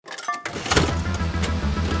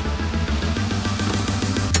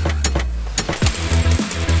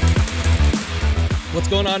What's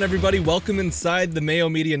going on, everybody? Welcome inside the Mayo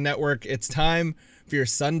Media Network. It's time for your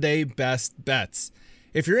Sunday Best Bets.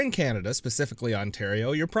 If you're in Canada, specifically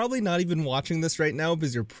Ontario, you're probably not even watching this right now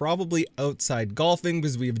because you're probably outside golfing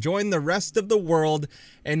because we've joined the rest of the world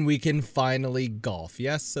and we can finally golf.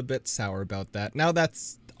 Yes, a bit sour about that. Now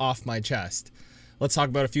that's off my chest. Let's talk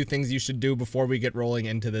about a few things you should do before we get rolling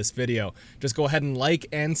into this video. Just go ahead and like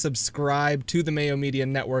and subscribe to the Mayo Media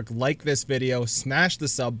Network. Like this video, smash the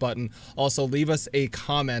sub button. Also, leave us a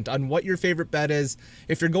comment on what your favorite bet is.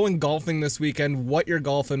 If you're going golfing this weekend, what you're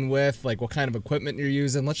golfing with, like what kind of equipment you're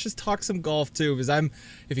using. Let's just talk some golf too, because I'm,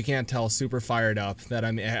 if you can't tell, super fired up that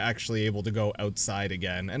I'm actually able to go outside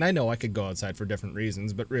again. And I know I could go outside for different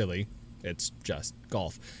reasons, but really, it's just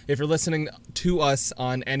golf. If you're listening to us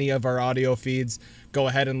on any of our audio feeds, go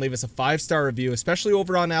ahead and leave us a 5-star review, especially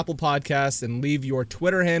over on Apple Podcasts, and leave your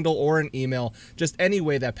Twitter handle or an email, just any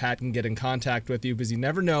way that Pat can get in contact with you, because you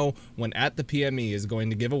never know when At The PME is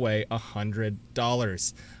going to give away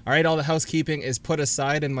 $100. All right, all the housekeeping is put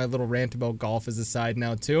aside, and my little rant about golf is aside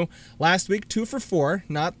now too. Last week, 2 for 4,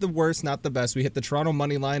 not the worst, not the best. We hit the Toronto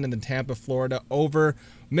money line and the Tampa, Florida over,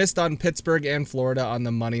 missed on Pittsburgh and Florida on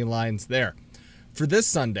the money lines there. For this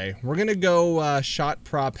Sunday, we're going to go shot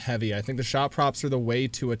prop heavy. I think the shot props are the way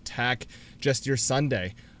to attack just your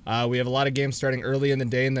Sunday. We have a lot of games starting early in the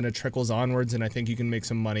day and then it trickles onwards, and I think you can make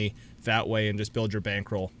some money that way and just build your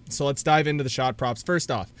bankroll. So let's dive into the shot props.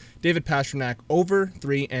 First off, David Pastrnak over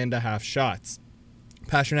 3.5 shots.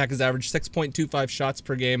 Pastrnak has averaged 6.25 shots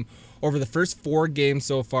per game over the first 4 games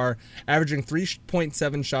so far, averaging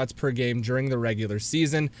 3.7 shots per game during the regular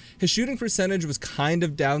season. His shooting percentage was kind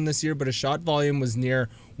of down this year, but his shot volume was near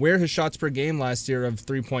where his shots per game last year of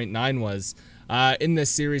 3.9 was. In this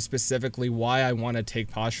series specifically, why I want to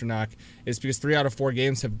take Pastrnak is because 3 out of 4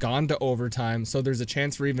 games have gone to overtime, so there's a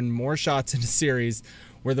chance for even more shots in a series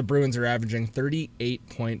where the Bruins are averaging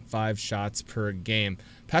 38.5 shots per game.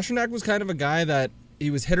 Pastrnak was kind of a guy that he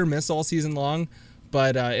was hit or miss all season long,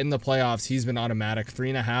 but in the playoffs, he's been automatic.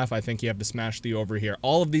 3.5, I think you have to smash the over here.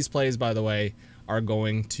 All of these plays, by the way, are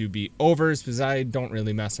going to be overs because I don't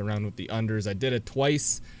really mess around with the unders. I did it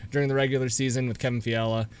twice during the regular season with Kevin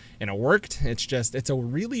Fiala, and it worked. It's a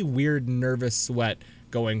really weird, nervous sweat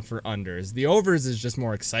going for unders. The overs is just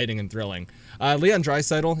more exciting and thrilling. Leon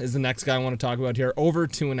Draisaitl is the next guy I want to talk about here. Over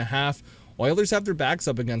 2.5. Oilers have their backs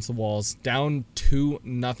up against the walls, down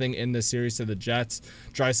 2-0 in this series to the Jets.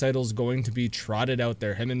 Draisaitl's going to be trotted out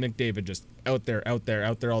there. Him and McDavid just out there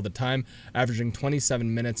all the time, averaging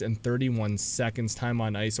 27 minutes and 31 seconds time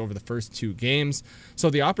on ice over the first 2 games. So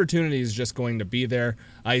the opportunity is just going to be there.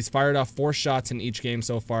 He's fired off 4 shots in each game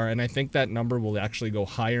so far, and I think that number will actually go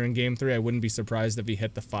higher in Game 3. I wouldn't be surprised if he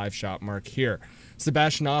hit the 5-shot mark here.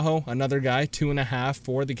 Sebastian Aho, another guy, 2.5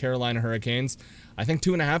 for the Carolina Hurricanes. I think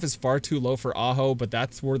 2.5 is far too low for Aho, but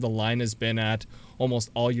that's where the line has been at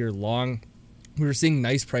almost all year long. We were seeing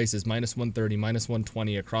nice prices, -130,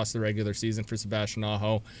 -120 across the regular season for Sebastian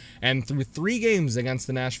Aho. And through 3 games against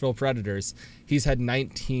the Nashville Predators, he's had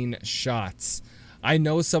 19 shots. I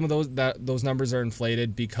know some of those numbers are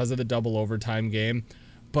inflated because of the double overtime game,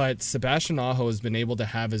 but Sebastian Aho has been able to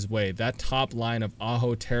have his way. That top line of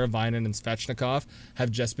Aho, Teravainen, and Svechnikov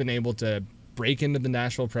have just been able to break into the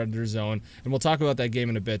Nashville Predator zone, and we'll talk about that game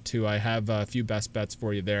in a bit too. I have a few best bets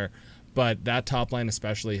for you there, but that top line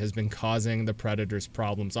especially has been causing the Predators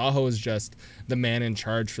problems. Aho is just the man in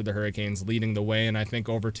charge for the Hurricanes, leading the way, and I think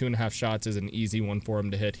over 2.5 shots is an easy one for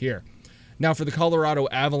him to hit here. Now for the Colorado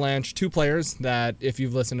Avalanche, 2 players that, if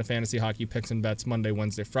you've listened to Fantasy Hockey Picks and Bets Monday,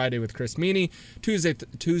 Wednesday, Friday with Chris Meany,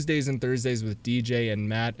 Tuesdays and Thursdays with DJ and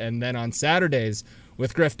Matt, and then on Saturdays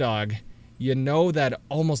with Griff Dog, you know that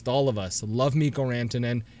almost all of us love Mikko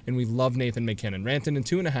Rantanen, and we love Nathan MacKinnon. Rantanen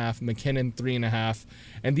 2.5, MacKinnon 3.5,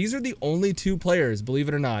 and these are the only 2 players, believe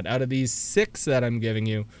it or not, out of these 6 that I'm giving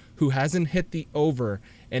you, who hasn't hit the over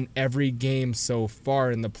in every game so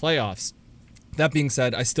far in the playoffs. That being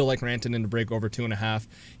said, I still like Rantanen to break over 2.5.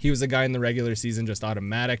 He was a guy in the regular season just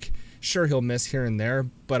automatic. Sure, he'll miss here and there,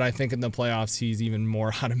 but I think in the playoffs he's even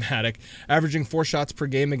more automatic. Averaging 4 shots per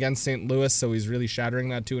game against St. Louis, so he's really shattering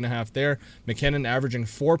that 2.5 there. MacKinnon averaging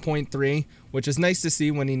 4.3, which is nice to see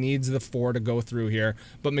when he needs the 4 to go through here.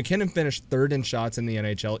 But MacKinnon finished 3rd in shots in the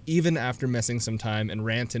NHL, even after missing some time, and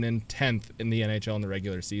Rantanen 10th in the NHL in the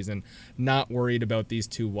regular season. Not worried about these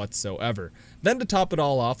 2 whatsoever. Then to top it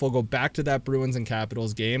all off, we'll go back to that Bruins and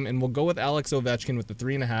Capitals game, and we'll go with Alex Ovechkin with the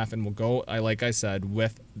 3.5, and we'll go, like I said,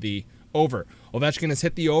 with the over. Ovechkin has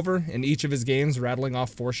hit the over in each of his games, rattling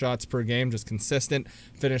off 4 shots per game, just consistent.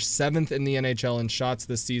 Finished 7th in the NHL in shots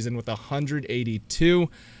this season with 182.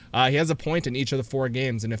 He has a point in each of the 4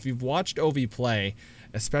 games, and if you've watched Ovi play,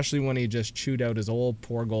 especially when he just chewed out his old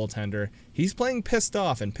poor goaltender. He's playing pissed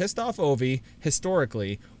off, and pissed off Ovi,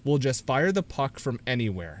 historically, will just fire the puck from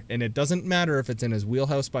anywhere. And it doesn't matter if it's in his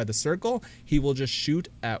wheelhouse by the circle, he will just shoot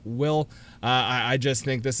at will. I just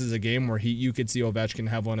think this is a game where you could see Ovechkin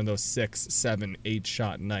have one of those 6, 7, 8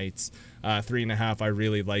 shot nights. 3.5, I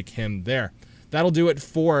really like him there. That'll do it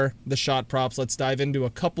for the shot props. Let's dive into a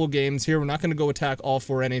couple games here. We're not going to go attack all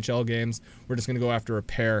 4 NHL games. We're just going to go after a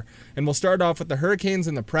pair. And we'll start off with the Hurricanes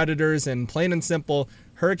and the Predators. And plain and simple,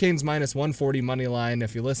 Hurricanes minus 140 money line.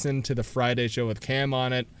 If you listen to the Friday show with Cam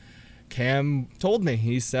on it, Cam told me,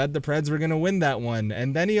 he said the Preds were going to win that one.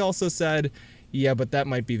 And then he also said, yeah, but that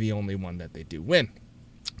might be the only one that they do win.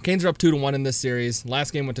 Canes are up 2-1 in this series.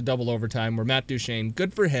 Last game went to double overtime where Matt Duchene,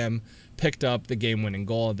 good for him, picked up the game-winning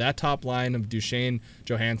goal. That top line of Duchene,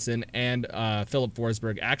 Johansson, and Philip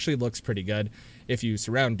Forsberg actually looks pretty good. If you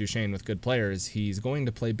surround Duchene with good players, he's going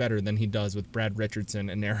to play better than he does with Brad Richardson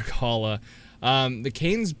and Erik Haula. The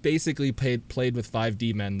Canes basically played with 5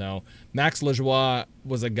 D-men, though. Max Lajoie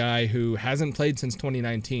was a guy who hasn't played since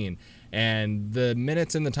 2019, and the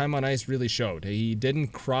minutes and the time on ice really showed. He didn't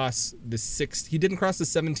cross the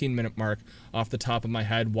 17-minute mark off the top of my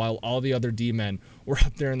head, while all the other D-men were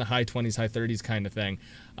up there in the high 20s, high 30s kind of thing.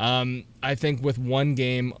 I think with one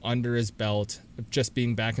game under his belt, just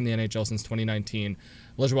being back in the NHL since 2019,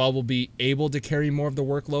 Lajoie will be able to carry more of the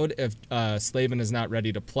workload if Slavin is not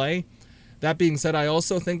ready to play. That being said, I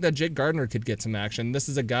also think that Jake Gardiner could get some action. This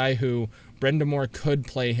is a guy who Brind'Amour could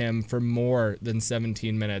play him for more than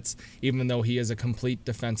 17 minutes, even though he is a complete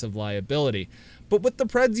defensive liability. But with the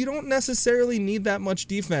Preds, you don't necessarily need that much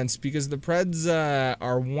defense because the Preds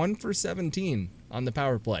are 1 for 17 on the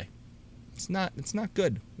power play. It's not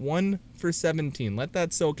good. 1 for 17. Let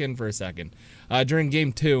that soak in for a second. During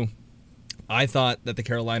Game 2, I thought that the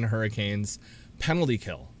Carolina Hurricanes penalty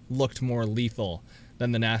kill looked more lethal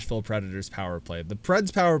than the Nashville Predators power play. The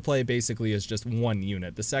Preds power play basically is just one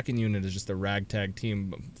unit. The second unit is just a ragtag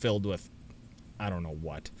team filled with I don't know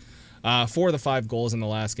what. 4 of the 5 goals in the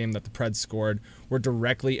last game that the Preds scored were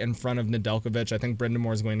directly in front of Nedeljkovic. I think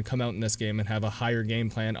Brind'Amour is going to come out in this game and have a higher game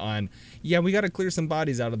plan on, we got to clear some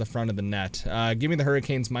bodies out of the front of the net. Give me the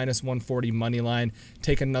Hurricanes minus 140 money line.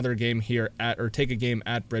 Take another game here take a game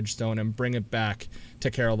at Bridgestone and bring it back to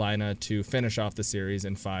Carolina to finish off the series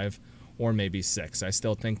in 5 or maybe 6. I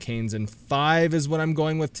still think Canes in 5 is what I'm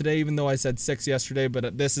going with today, even though I said 6 yesterday,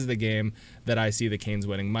 but this is the game that I see the Canes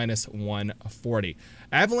winning, minus 140.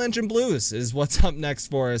 Avalanche and Blues is what's up next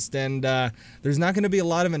for us, and there's not going to be a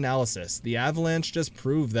lot of analysis. The Avalanche just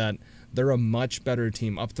proved that they're a much better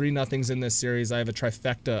team. Up 3-0 in this series. I have a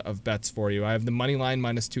trifecta of bets for you. I have the money line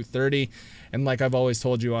minus 230, and like I've always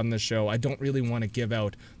told you on this show, I don't really want to give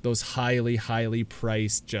out those highly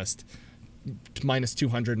priced, just minus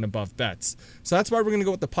 200 and above bets. So that's why we're going to go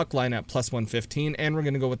with the puck line at plus 115, and we're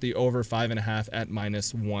going to go with the over 5.5 at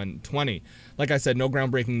minus 120. Like I said, no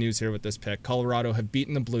groundbreaking news here with this pick. Colorado have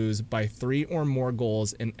beaten the Blues by 3 or more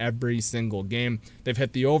goals in every single game. They've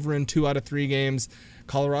hit the over in 2 out of 3 games.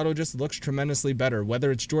 Colorado just looks tremendously better. Whether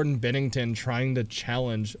it's Jordan Binnington trying to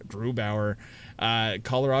challenge Grubauer,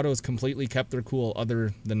 Colorado has completely kept their cool,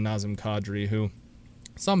 other than Nazem Kadri, who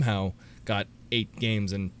somehow got 8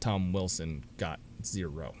 games and Tom Wilson got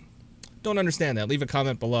 0. Don't understand that. Leave a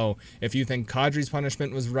comment below if you think Kadri's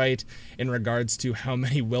punishment was right in regards to how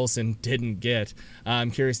many Wilson didn't get. I'm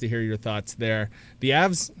curious to hear your thoughts there. The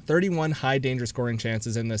Avs, 31 high danger scoring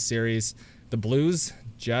chances in this series. The Blues,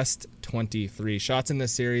 just 23. Shots in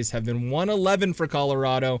this series have been 111 for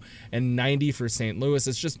Colorado and 90 for St. Louis.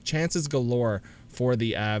 It's just chances galore for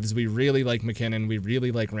the Avs. We really like McKinnon. We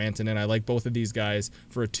really like Rantanen. I like both of these guys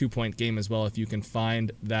for a 2-point game as well if you can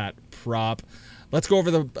find that prop. Let's go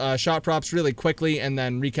over the shot props really quickly and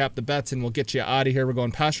then recap the bets, and we'll get you out of here. We're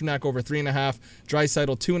going Pastrnak over 3.5,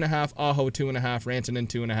 Draisaitl 2.5, Aho 2.5, Rantanen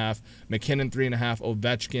 2.5, McKinnon 3.5,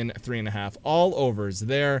 Ovechkin 3.5. All overs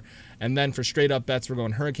there. And then for straight up bets, we're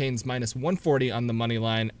going Hurricanes minus 140 on the money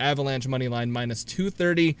line, Avalanche money line minus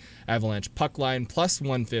 230, Avalanche puck line plus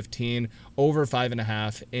 115, over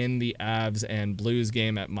 5.5 in the Avs and Blues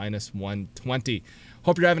game at minus 120.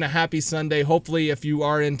 Hope you're having a happy Sunday. Hopefully, if you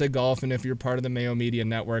are into golf and if you're part of the Mayo Media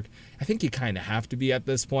Network, I think you kind of have to be at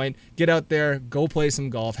this point. Get out there, go play some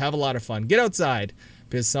golf, have a lot of fun. Get outside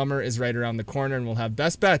because summer is right around the corner, and we'll have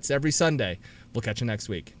best bets every Sunday. We'll catch you next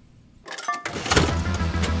week.